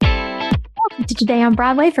to Today on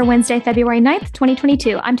Broadway for Wednesday, February 9th,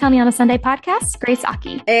 2022. I'm Tell Me on a Sunday podcast, Grace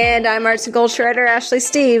Aki. And I'm Arts and Gold Shredder, Ashley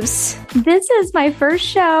Steves. This is my first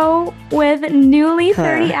show with newly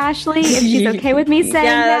 30 Ashley, if she's okay with me saying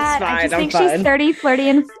that. That's fine. I just think she's 30, flirty,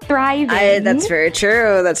 and thriving. That's very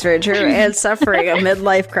true. That's very true. And suffering a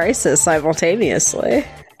midlife crisis simultaneously.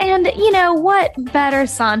 And, you know, what better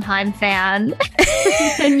Sondheim fan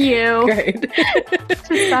than you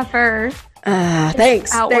to suffer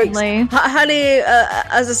thanks. outwardly. Thanks. Honey,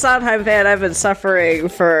 as a Sondheim fan, I've been suffering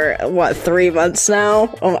for, 3 months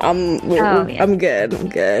now? I'm good. I'm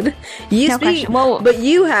good. But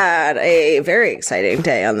you had a very exciting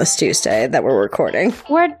day on this Tuesday that we're recording.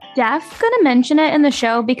 We're going to mention it in the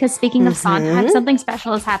show because speaking of Sondheim, something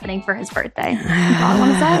special is happening for his birthday. That's all I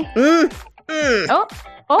want to say.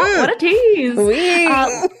 What a tease.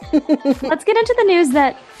 Let's get into the news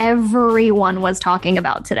that everyone was talking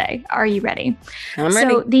about today. Are you ready? I'm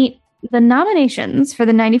ready. So the nominations for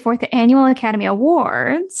the 94th Annual Academy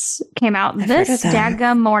Awards came out this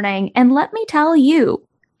daggum morning. And let me tell you,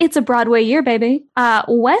 it's a Broadway year, baby.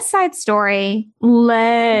 West Side Story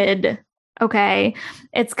led. Okay,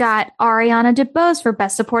 it's got Ariana DeBose for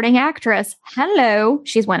Best Supporting Actress. Hello,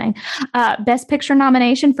 she's winning. Best Picture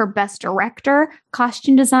nomination for Best Director,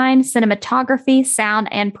 Costume Design, Cinematography,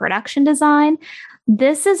 Sound, and Production Design.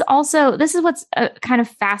 This is what's kind of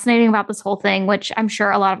fascinating about this whole thing, which I'm sure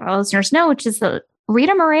a lot of our listeners know, which is that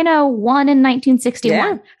Rita Moreno won in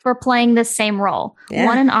 1961 for playing this same role.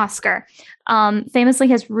 Won an Oscar. Famously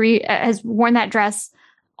has worn that dress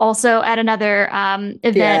also at another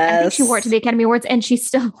event. I think she wore it to the Academy Awards, and she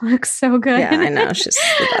still looks so good. Yeah, I know. She's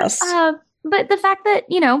the best. But the fact that,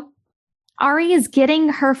 Ari is getting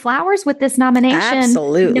her flowers with this nomination.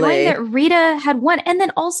 Absolutely. Knowing that Rita had won, and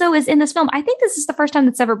then also is in this film. I think this is the first time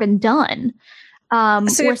that's ever been done.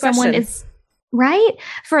 Where someone is, right?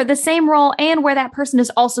 For the same role and where that person is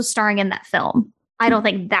also starring in that film. I don't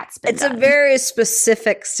think that's been done. A very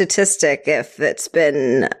specific statistic if it's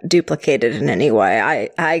been duplicated in any way.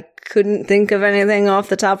 I couldn't think of anything off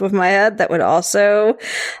the top of my head that would also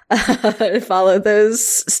follow those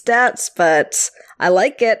stats, but I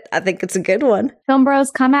like it. I think it's a good one. Film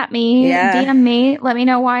bros, come at me. Yeah. DM me. Let me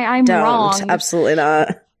know why I'm wrong. Absolutely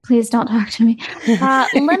not. Please don't talk to me.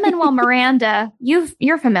 Lin-Manuel Miranda,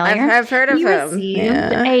 you're familiar. I've heard of him. Received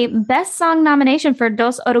a Best Song nomination for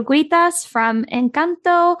Dos Oruguitas from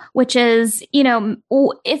Encanto, which is,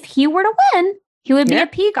 if he were to win, he would be a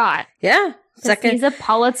PGOT. Yeah. Second, he's a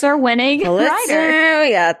Pulitzer-winning writer.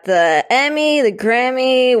 We got the Emmy, the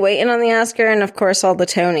Grammy, waiting on the Oscar, and of course all the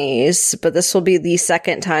Tonys. But this will be the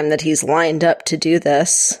second time that he's lined up to do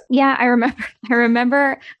this. Yeah, I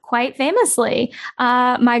remember quite famously,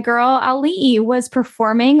 my girl Ali was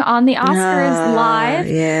performing on the Oscars live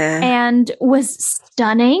and was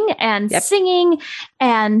stunning and singing,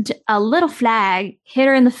 and a little flag hit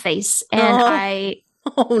her in the face, and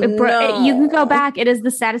you can go back. It is the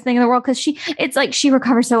saddest thing in the world because she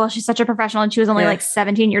recovers so well. She's such a professional, and she was only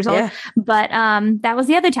 17 years old. Yeah. But that was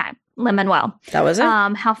the other time, Lin-Manuel. That was it.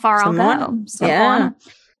 How far I'll go. So on.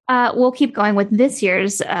 We'll keep going with this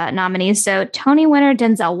year's nominees. So Tony winner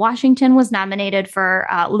Denzel Washington was nominated for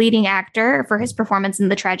leading actor for his performance in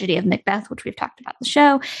The Tragedy of Macbeth, which we've talked about the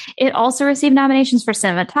show. It also received nominations for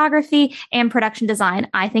cinematography and production design.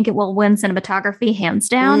 I think it will win cinematography, hands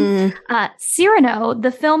down. Cyrano,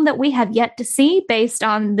 the film that we have yet to see based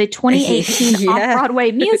on the 2018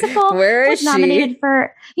 off-Broadway musical, was nominated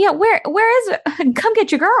for... where is... Come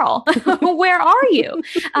get your girl. Where are you?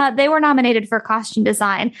 They were nominated for costume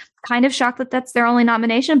design. Kind of shocked that that's their only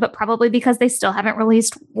nomination, but probably because they still haven't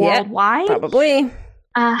released worldwide. Probably.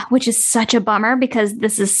 Which is such a bummer because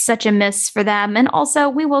this is such a miss for them. And also,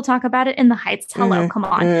 we will talk about it in the Heights. Hello, come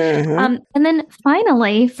on. And then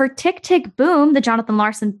finally, for Tick, Tick, Boom, the Jonathan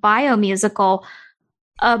Larson bio-musical,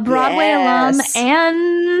 a Broadway alum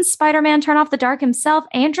and Spider-Man Turn Off the Dark himself,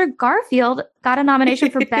 Andrew Garfield, got a nomination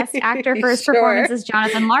for Best Actor for his performance as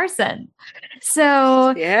Jonathan Larson. So,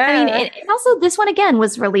 I mean, and also this one again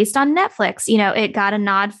was released on Netflix. It got a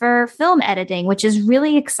nod for film editing, which is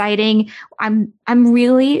really exciting. I'm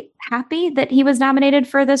really happy that he was nominated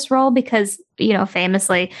for this role because,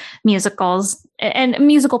 famously musicals and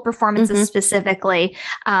musical performances specifically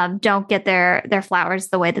don't get their flowers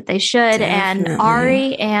the way that they should. Definitely. And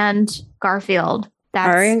Ari and Garfield.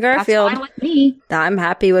 Ari and Garfield. That's fine with me. I'm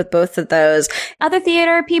happy with both of those. Other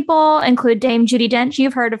theater people include Dame Judi Dench.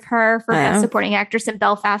 You've heard of her for Best Supporting Actress in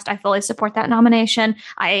Belfast. I fully support that nomination.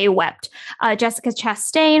 I wept. Jessica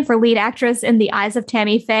Chastain for Lead Actress in The Eyes of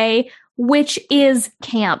Tammy Faye. which is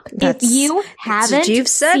camp. If you haven't you've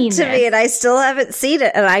said seen to me, and I still haven't seen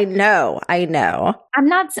it, and I know. I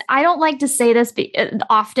don't like to say this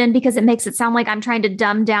often because it makes it sound like I'm trying to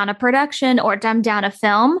dumb down a production or dumb down a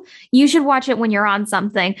film. You should watch it when you're on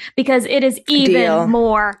something because it is even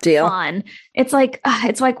more fun. It's like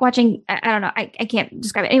watching, I don't know, I can't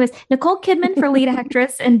describe it. Anyways, Nicole Kidman for lead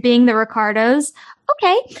actress and Being the Ricardos.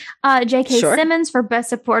 Okay. J.K. Simmons for Best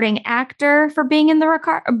Supporting Actor for Being the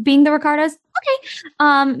Ricardos. Okay.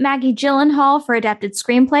 Maggie Gyllenhaal for Adapted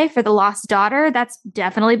Screenplay for The Lost Daughter. That's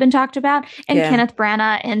definitely been talked about. And Kenneth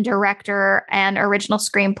Branagh in Director and Original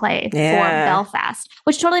Screenplay for Belfast,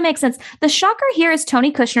 which totally makes sense. The shocker here is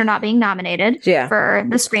Tony Kushner not being nominated for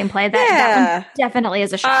the screenplay. That one definitely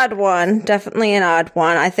is a shock. Odd one. Definitely an odd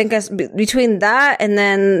one. I think between that and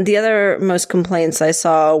then the other most complaints I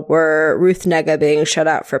saw were Ruth Negga being shut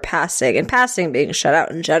out for passing and passing being shut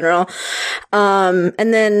out in general.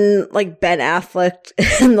 And then like Ben Affleck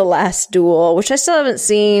in The Last Duel, which I still haven't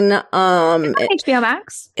seen. HBO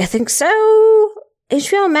Max? I think so.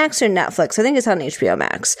 HBO Max or Netflix? I think it's on HBO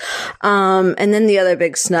Max. And then the other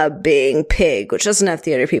big snub being Pig, which doesn't have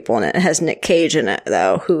theater people in it. It has Nick Cage in it,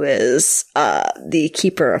 though, who is the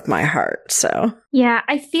keeper of my heart. So yeah,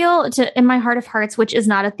 I feel in my heart of hearts, which is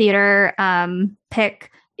not a theater pick,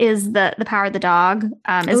 is the Power of the Dog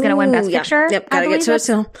is going to win Best Picture. Yep, gotta get to it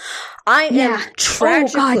soon. I am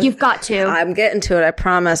tragically... Oh, God, you've got to. I'm getting to it, I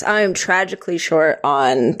promise. I am tragically short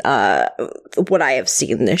on what I have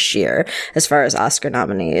seen this year as far as Oscar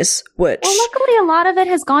nominees, which... Well, luckily, a lot of it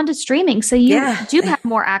has gone to streaming, so you do have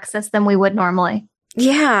more access than we would normally.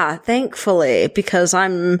 Yeah, thankfully, because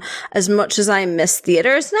as much as I miss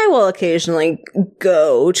theaters, and I will occasionally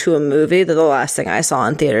go to a movie, the last thing I saw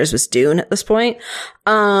in theaters was Dune at this point.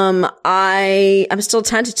 I'm still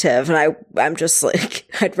tentative, and I'm just like,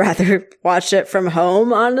 I'd rather watch it from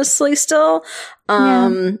home, honestly, still.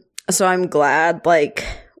 So I'm glad, like,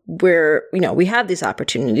 we have these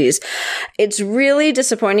opportunities. It's really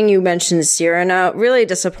disappointing. You mentioned Cyrano, really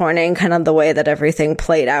disappointing kind of the way that everything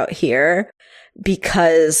played out here.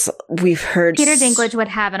 Because we've heard Peter Dinklage would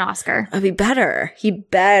have an Oscar. He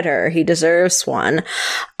better. He deserves one.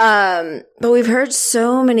 But we've heard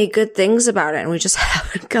so many good things about it and we just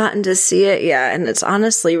haven't gotten to see it yet. And it's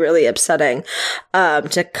honestly really upsetting,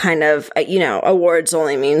 to kind of, awards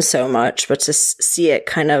only mean so much, but to see it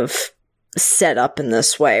kind of set up in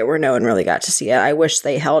this way where no one really got to see it. I wish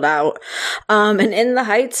they held out. And In the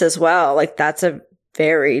Heights as well. Like that's a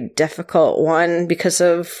very difficult one because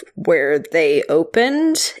of where they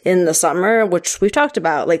opened in the summer, which we've talked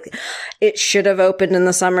about. Like, it should have opened in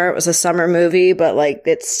the summer. It was a summer movie, but like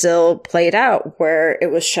it still played out where it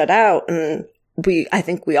was shut out. And I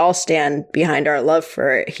think we all stand behind our love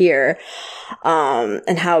for it here,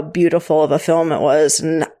 and how beautiful of a film it was,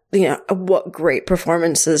 and what great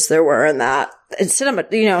performances there were in that. And cinema,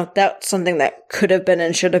 that's something that could have been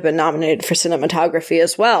and should have been nominated for cinematography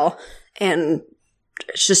as well. And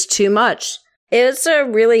it's just too much. It's a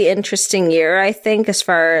really interesting year, I think, as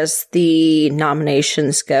far as the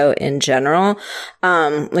nominations go in general.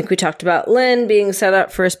 Like we talked about Lynn being set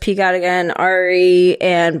up for his PGOT again, Ari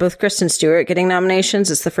and both Kristen Stewart getting nominations.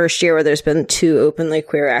 It's the first year where there's been 2 openly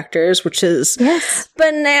queer actors, which is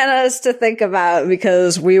bananas to think about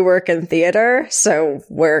because we work in theater. So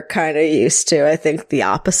we're kind of used to, I think, the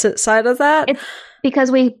opposite side of that. It's because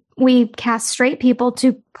we cast straight people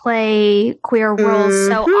to play queer roles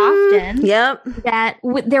so often that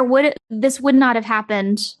this would not have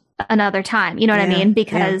happened another time. You know what I mean?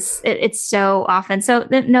 Because it's so often. So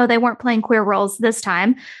no, they weren't playing queer roles this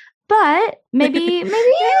time. But maybe.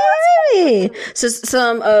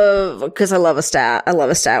 So because I love a stat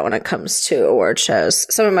when it comes to award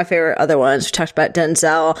shows. Some of my favorite other ones, we talked about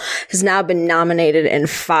Denzel, has now been nominated in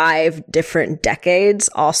 5 different decades.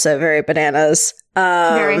 Also very bananas.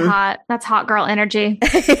 Very hot. That's hot girl energy.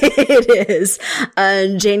 It is.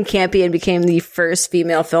 Jane Campion became the first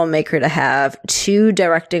female filmmaker to have 2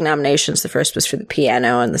 directing nominations. The first was for The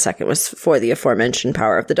Piano and the second was for the aforementioned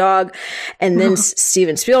Power of the Dog. And then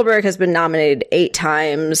Steven Spielberg has been nominated 8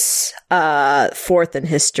 times, 4th in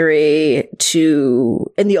history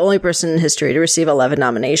and the only person in history to receive 11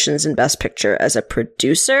 nominations in Best Picture as a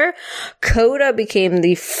producer. Coda became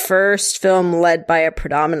the first film led by a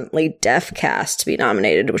predominantly deaf cast to be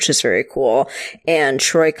nominated, which is very cool. And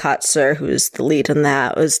Troy Kotsur, who is the lead in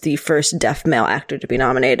that, was the first deaf male actor to be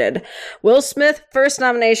nominated. Will Smith, first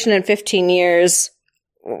nomination in 15 years.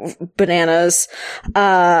 Bananas.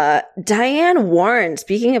 Diane Warren,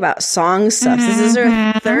 speaking about song stuff, this is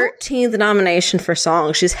her 13th nomination for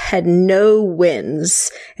song. She's had no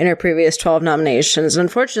wins in her previous 12 nominations.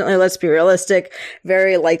 Unfortunately, let's be realistic,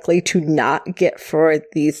 very likely to not get for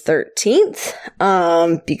the 13th,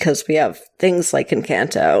 because we have things like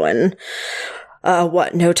Encanto and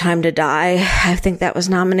No Time to Die. I think that was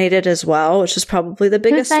nominated as well, which is probably the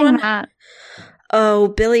biggest one. That? Oh,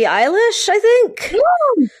 Billie Eilish, I think.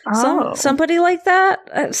 Oh. Somebody like that.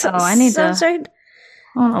 I need to. Right.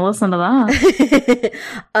 I want to listen to that.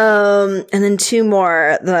 And then two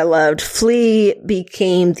more that I loved. Flea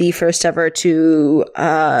became the first ever to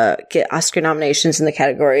get Oscar nominations in the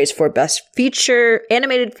categories for Best Feature,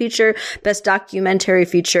 Animated Feature, Best Documentary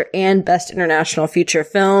Feature, and Best International Feature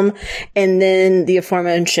Film. And then the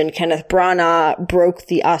aforementioned Kenneth Branagh broke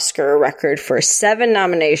the Oscar record for 7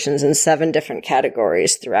 nominations in 7 different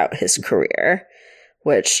categories throughout his career.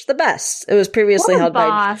 Which, the best. It was previously held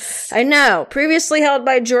previously held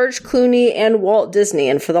by George Clooney and Walt Disney,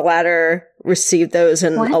 and for the latter received those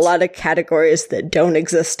in a lot of categories that don't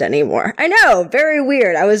exist anymore. I know, very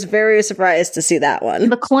weird. I was very surprised to see that one.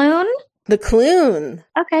 The Clune? The Clune.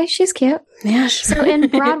 Okay, she's cute. Yeah, sure. So in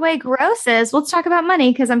Broadway grosses, let's talk about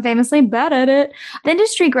money because I'm famously bad at it. The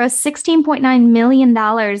industry grossed $16.9 million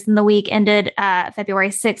in the week ended February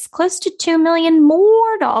 6th, close to $2 million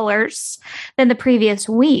more than the previous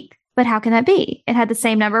week. But how can that be? It had the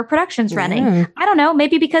same number of productions running. I don't know.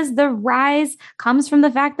 Maybe because the rise comes from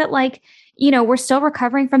the fact that, we're still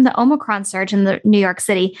recovering from the Omicron surge in the New York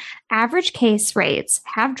City. Average case rates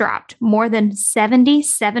have dropped more than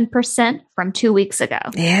 77% from 2 weeks ago.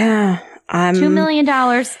 Yeah. $2 million,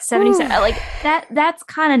 77. That's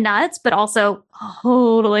kind of nuts, but also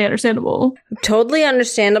totally understandable. Totally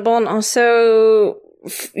understandable, and also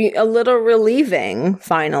a little relieving,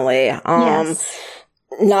 finally. Yes.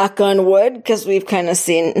 Knock on wood, because we've kind of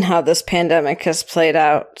seen how this pandemic has played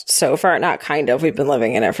out so far. Not kind of, we've been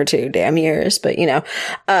living in it for 2 damn years, but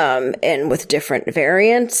and with different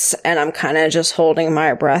variants. And I'm kind of just holding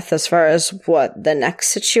my breath as far as what the next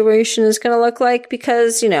situation is going to look like,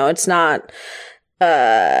 because, it's not,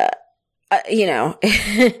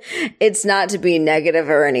 it's not to be negative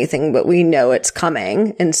or anything, but we know it's coming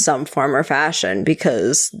in some form or fashion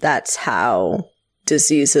because that's how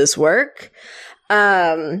diseases work.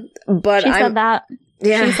 But she said that.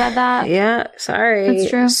 Yeah. She said that. Yeah. Sorry. That's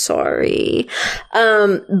true. Sorry.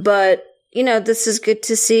 But this is good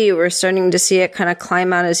to see. We're starting to see it kind of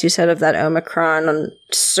climb out, as you said, of that Omicron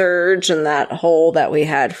surge and that hole that we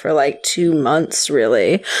had for 2 months,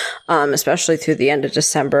 really. Especially through the end of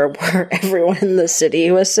December, where everyone in the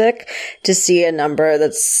city was sick. To see a number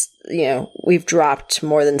that's, we've dropped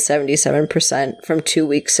more than 77% from 2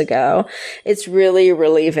 weeks ago. It's really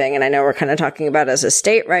relieving. And I know we're kind of talking about, as a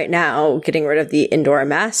state right now, getting rid of the indoor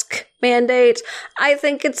mask mandate. I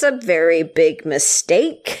think it's a very big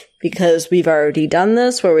mistake, because we've already done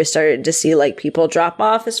this, where we started to see people drop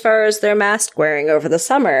off as far as their mask wearing over the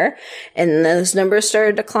summer, and those numbers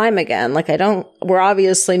started to climb again. We're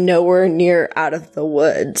obviously nowhere near out of the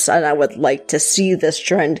woods, and I would like to see this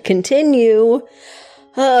trend continue.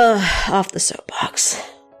 Off the soapbox.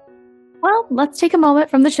 Well, let's take a moment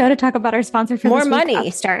from the show to talk about our sponsor for more this week, money.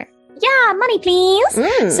 Upstart. Yeah, money, please.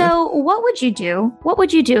 So what would you do?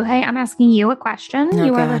 Hey, I'm asking you a question.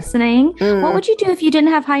 You are listening. What would you do if you didn't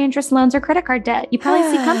have high interest loans or credit card debt? You probably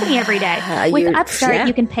see company every day. With Upstart,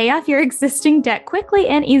 you can pay off your existing debt quickly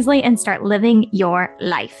and easily and start living your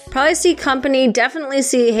life. Probably see company, definitely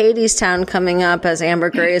see Hadestown coming up as Amber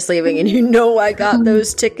Gray is leaving, and I got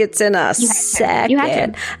those tickets in a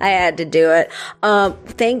second. I had to do it.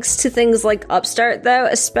 Thanks to things like Upstart, though,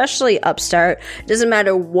 especially Upstart, it doesn't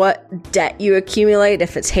matter what debt you accumulate,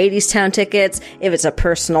 if it's Hadestown tickets, if it's a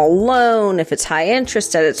personal loan, if it's high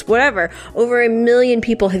interest debt, it's whatever. Over 1 million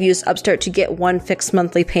people have used Upstart to get one fixed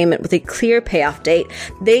monthly payment with a clear payoff date.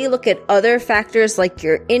 They look at other factors like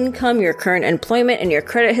your income, your current employment, and your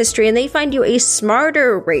credit history, and they find you a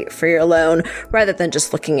smarter rate for your loan rather than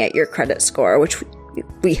just looking at your credit score, which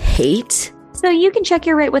we hate. So you can check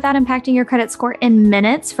your rate without impacting your credit score in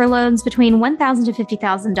minutes for loans between $1,000 to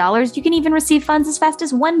 $50,000. You can even receive funds as fast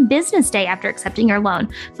as 1 business day after accepting your loan.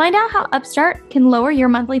 Find out how Upstart can lower your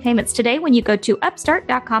monthly payments today when you go to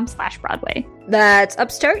upstart.com/Broadway. That's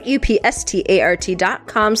Upstart,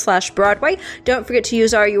 UPSTART.com/Broadway. Don't forget to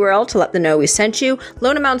use our URL to let them know we sent you.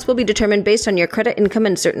 Loan amounts will be determined based on your credit, income,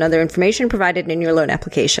 and certain other information provided in your loan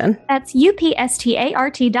application. That's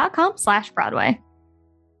UPSTART.com/Broadway.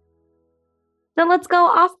 Then let's go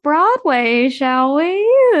off Broadway, shall we?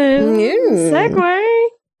 Segue.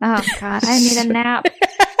 Oh, God, I need a nap.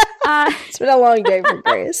 It's been a long day for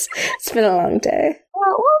Grace. It's been a long day.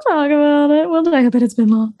 We'll talk about it. We'll talk about it. It's been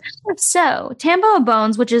long. So, Tambo of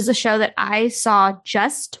Bones, which is a show that I saw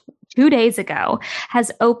just 2 days ago,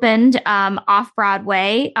 has opened off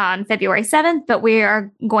Broadway on February 7th, but we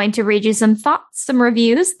are going to read you some thoughts, some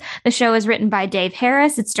reviews. The show is written by Dave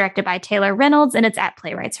Harris. It's directed by Taylor Reynolds, and it's at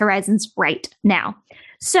Playwrights Horizons right now.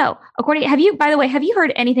 So, by the way, have you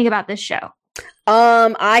heard anything about this show?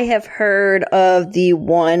 I have heard of the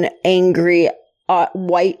one angry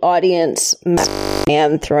white audience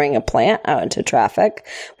man throwing a plant out into traffic,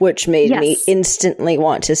 which made me instantly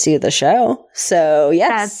want to see the show. So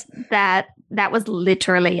yes, that was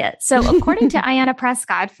literally it. So according to Ayanna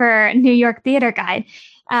Prescott for New York Theater Guide,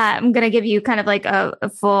 I'm going to give you kind of like a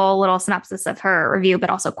full little synopsis of her review, but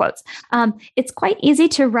also quotes. It's quite easy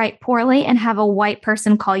to write poorly and have a white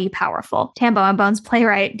person call you powerful. Tambo and Bones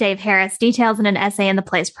playwright Dave Harris details in an essay in the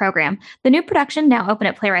play's program. The new production, now open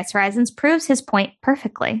at Playwrights Horizons, proves his point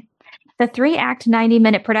perfectly. The 3-act,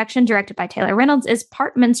 90-minute production, directed by Taylor Reynolds, is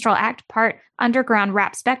part minstrel act, part underground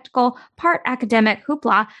rap spectacle, part academic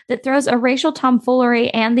hoopla that throws a racial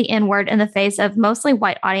tomfoolery and the N-word in the face of mostly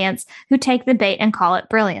white audience who take the bait and call it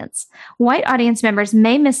brilliance. White audience members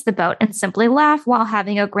may miss the boat and simply laugh while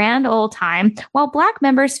having a grand old time, while black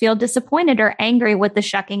members feel disappointed or angry with the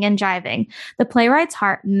shucking and jiving. The playwright's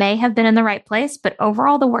heart may have been in the right place, but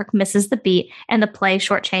overall the work misses the beat and the play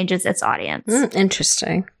shortchanges its audience.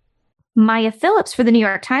 Interesting. Maya Phillips for the New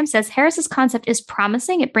York Times says Harris's concept is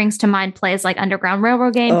promising. It brings to mind plays like Underground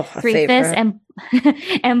Railroad Game, Three Fifths,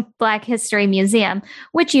 and Black History Museum,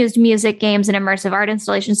 which used music, games, and immersive art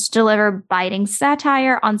installations to deliver biting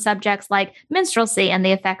satire on subjects like minstrelsy and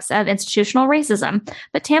the effects of institutional racism.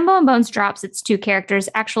 But Tambo and Bones drops its two characters,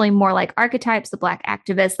 actually more like archetypes, the Black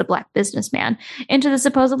activist, the Black businessman, into the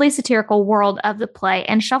supposedly satirical world of the play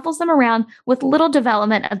and shuffles them around with little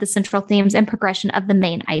development of the central themes and progression of the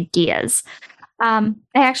main ideas. I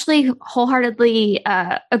actually wholeheartedly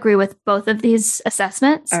agree with both of these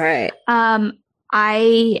assessments. All right.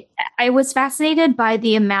 I was fascinated by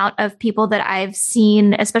the amount of people that I've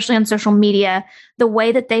seen, especially on social media, the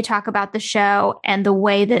way that they talk about the show and the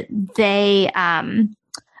way that they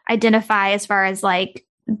identify as far as like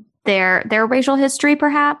their racial history,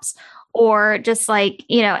 perhaps, or just like,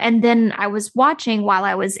 you know, and then I was watching while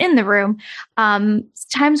I was in the room,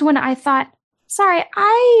 times when I thought, sorry,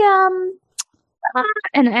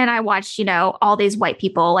 and I watched, you know, all these white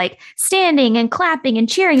people like standing and clapping and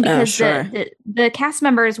cheering because the cast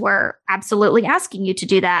members were absolutely asking you to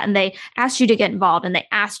do that. And they asked you to get involved and they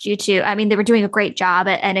asked you to, I mean, they were doing a great job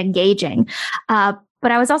at engaging.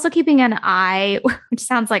 But I was also keeping an eye, which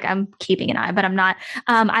sounds like I'm keeping an eye, but I'm not.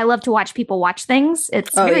 I love to watch people watch things.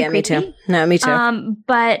 It's very creepy. Me too. No, me too.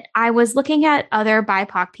 But I was looking at other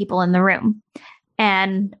BIPOC people in the room.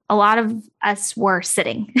 And a lot of us were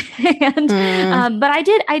sitting, but I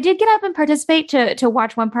did get up and participate to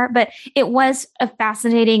watch one part. But it was a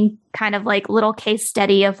fascinating kind of like little case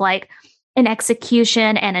study of like an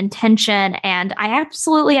execution and intention. And I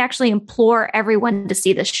absolutely actually implore everyone to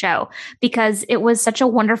see this show because it was such a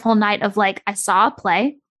wonderful night of like, I saw a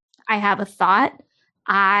play, I have a thought.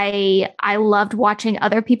 I loved watching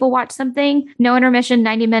other people watch something. No intermission,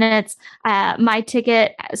 90 minutes. My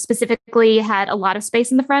ticket specifically had a lot of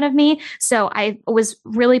space in the front of me. So I was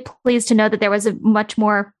really pleased to know that there was a much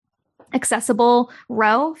more accessible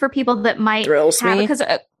row for people that might thrills me. Because,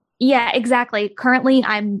 yeah, exactly. Currently,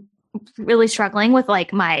 I'm really struggling with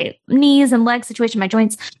like my knees and leg situation, my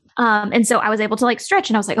joints. And so I was able to like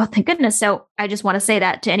stretch and I was like, oh, thank goodness. So I just want to say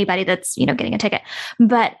that to anybody that's, you know, getting a ticket.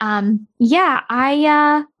 But yeah,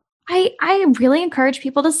 I really encourage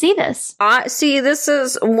people to see this. See, this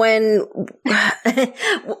is when,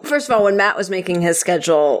 first of all, when Matt was making his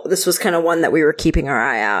schedule, this was kind of one that we were keeping our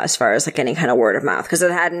eye out as far as like any kind of word of mouth, because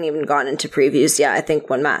it hadn't even gone into previews yet. I think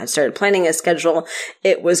when Matt had started planning his schedule,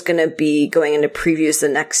 it was going to be going into previews the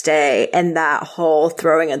next day. And that whole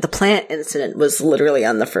throwing at the plant incident was literally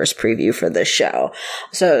on the first preview for this show.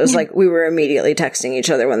 So it was like, we were immediately texting each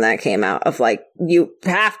other when that came out of like, you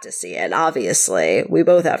have to see it, obviously. We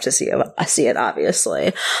both have to see it,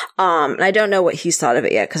 obviously. And I don't know what he's thought of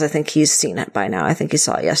it yet, because I think he's seen it by now. I think he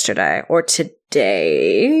saw it yesterday or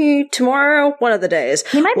tomorrow, one of the days.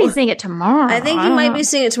 He might be seeing it tomorrow. I think he might be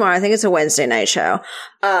seeing it tomorrow. I think it's a Wednesday night show.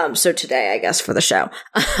 So today, I guess, for the show.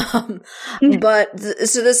 So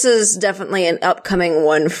this is definitely an upcoming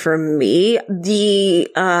one for me. The,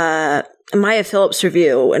 Maya Phillips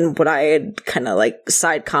review and what I had kind of like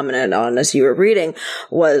side commented on as you were reading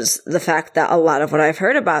was the fact that a lot of what I've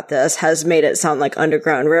heard about this has made it sound like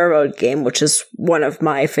Underground Railroad Game, which is one of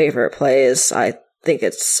my favorite plays. I think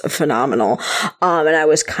it's phenomenal. And I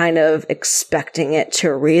was kind of expecting it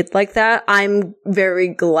to read like that. I'm very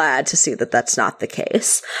glad to see that that's not the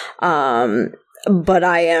case. But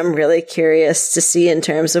I am really curious to see in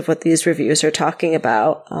terms of what these reviews are talking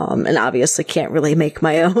about. And obviously can't really make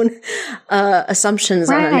my own, assumptions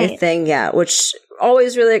on anything yet, which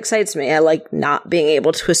always really excites me. I like not being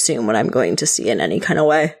able to assume what I'm going to see in any kind of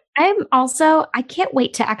way. I can't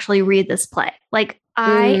wait to actually read this play. Like,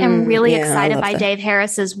 I am really excited by Dave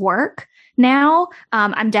Harris's work now.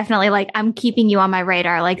 I'm definitely I'm keeping you on my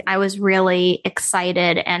radar. Like, I was really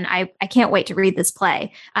excited and I can't wait to read this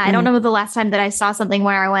play. I don't know the last time that I saw something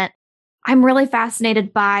where I went, I'm really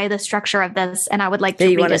fascinated by the structure of this and I would like to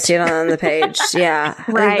read it. You want to see it on the page. Yeah.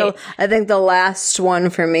 Right. I think the last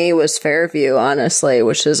one for me was Fairview, honestly,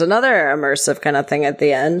 which is another immersive kind of thing at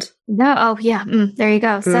the end. No. Oh, yeah. There you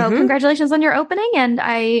go. So congratulations on your opening. And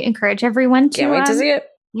I encourage everyone to can't wait to see it.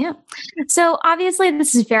 Yeah. So obviously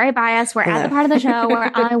this is very biased. We're at the part of the show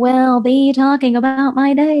where I will be talking about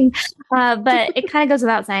my day. But it kind of goes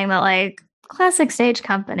without saying that Classic Stage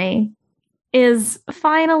Company is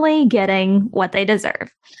finally getting what they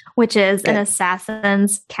deserve, which is an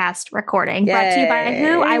Assassins cast recording. Yay. Brought to you by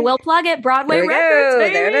who? I will plug it. Broadway Records.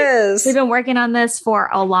 Baby. There it is. We've been working on this for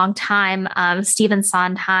a long time. Stephen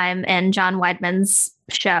Sondheim and John Weidman's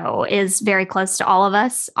show is very close to all of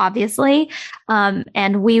us, obviously.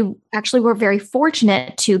 And we actually were very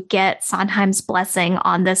fortunate to get Sondheim's blessing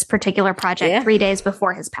on this particular project 3 days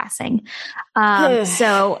before his passing.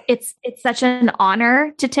 So it's such an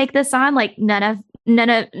honor to take this on. Like none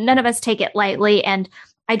of us take it lightly. And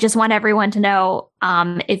I just want everyone to know,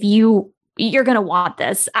 if you're going to want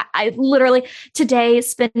this. I literally today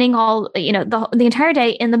spending the entire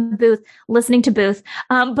day in the booth, listening to Booth,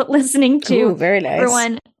 but listening to very nice.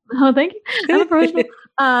 Everyone. Oh, thank you. I'm a professional.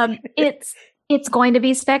 It's going to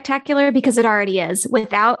be spectacular because it already is.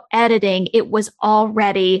 Without editing, it was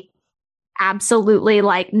already absolutely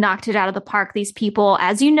knocked it out of the park. These people,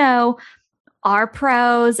 as you know, are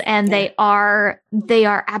pros and they are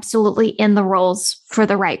absolutely in the roles for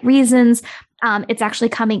the right reasons. It's actually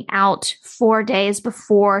coming out 4 days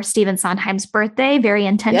before Stephen Sondheim's birthday, very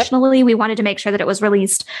intentionally. Yep. We wanted to make sure that it was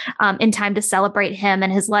released in time to celebrate him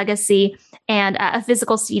and his legacy, and a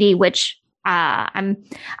physical CD, which I'm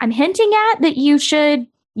hinting at that you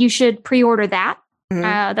should pre-order that.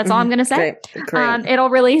 That's all I'm going to say. Great.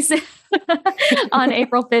 It'll release on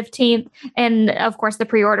April 15th. And of course, the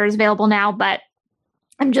pre-order is available now, but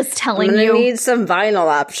I'm just telling you. Need some vinyl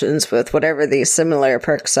options with whatever these similar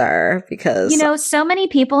perks are, because so many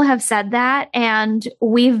people have said that, and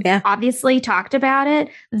we've obviously talked about it.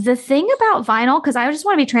 The thing about vinyl, because I just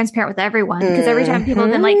want to be transparent with everyone, because every time people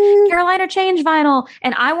have been like, Carolina Change vinyl,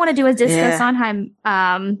 and I want to do a Disco Sondheim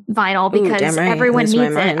vinyl because everyone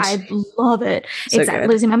needs it. I love it. It's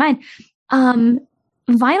losing my mind.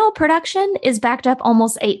 Vinyl production is backed up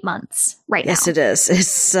almost 8 months right now. Yes, it is.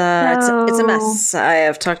 It's a mess. I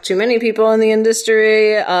have talked to many people in the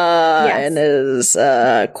industry, and it is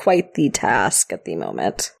quite the task at the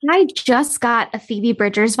moment. I just got a Phoebe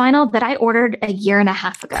Bridgers vinyl that I ordered a year and a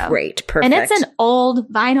half ago. Great, perfect. And it's an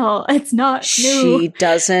old vinyl. It's not new. She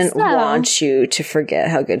doesn't want you to forget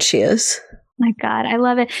how good she is. My God, I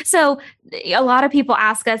love it. So a lot of people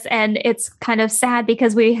ask us, and it's kind of sad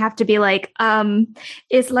because we have to be like,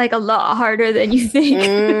 it's a lot harder than you think.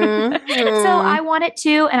 So I want it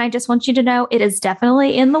to, and I just want you to know it is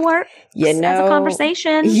definitely in the works as a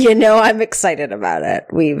conversation. I'm excited about it.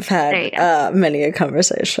 We've had many a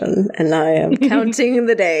conversation, and I am counting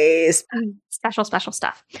the days. Special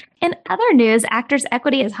stuff. In other news, Actors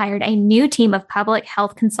Equity has hired a new team of public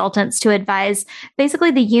health consultants to advise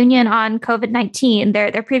basically the union on COVID-19.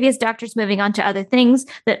 Their previous doctors moving on to other things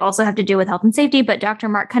that also have to do with health and safety. But Dr.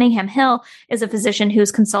 Mark Cunningham Hill is a physician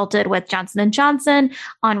who's consulted with Johnson & Johnson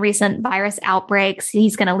on recent virus outbreaks.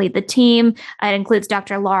 He's going to lead the team. It includes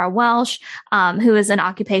Dr. Laura Welsh, who is an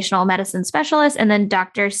occupational medicine specialist, and then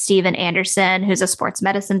Dr. Stephen Anderson, who's a sports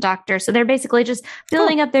medicine doctor. So they're basically just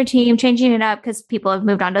building up their team, changing it up because people have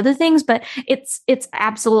moved on to other things. But it's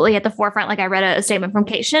absolutely at the forefront. Like I read a statement from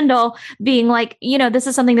Kate Schindel being like, this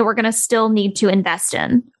is something that we're going to still need to invest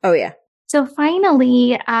in. Oh, yeah. So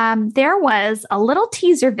finally, there was a little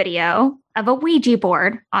teaser video of a Ouija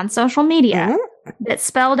board on social media that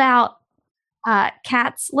spelled out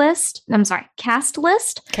cast list from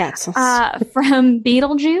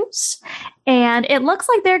Beetlejuice. And it looks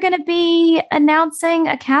like they're going to be announcing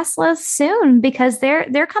a cast list soon because they're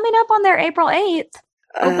coming up on their April 8th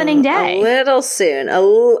opening day. A little soon.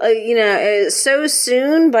 So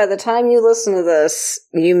soon by the time you listen to this,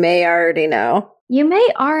 you may already know. You may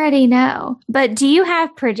already know, but do you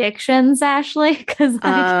have predictions, Ashley? Because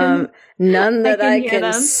none that I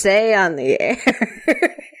can say on the air.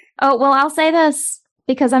 Oh, well, I'll say this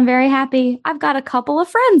because I'm very happy. I've got a couple of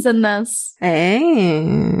friends in this. Hey.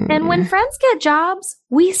 And when friends get jobs,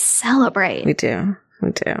 we celebrate. We do.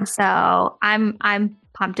 So I'm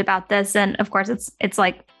pumped about this. And of course, it's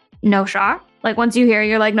like no shock. Like once you hear,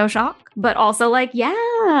 you're like, no shock, but also like,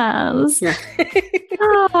 yes. Get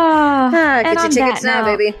And your tickets now,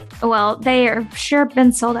 baby. Well, they are sure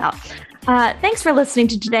been sold out. Thanks for listening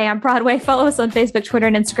to Today on Broadway. Follow us on Facebook, Twitter,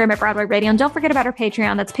 and Instagram at Broadway Radio. And don't forget about our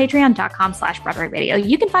Patreon. That's patreon.com/Broadway Radio.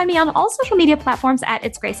 You can find me on all social media platforms at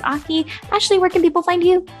It's Grace Aki. Ashley, where can people find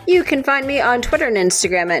you? You can find me on Twitter and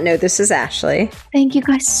Instagram at No This Is Ashley. Thank you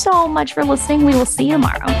guys so much for listening. We will see you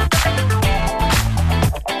tomorrow.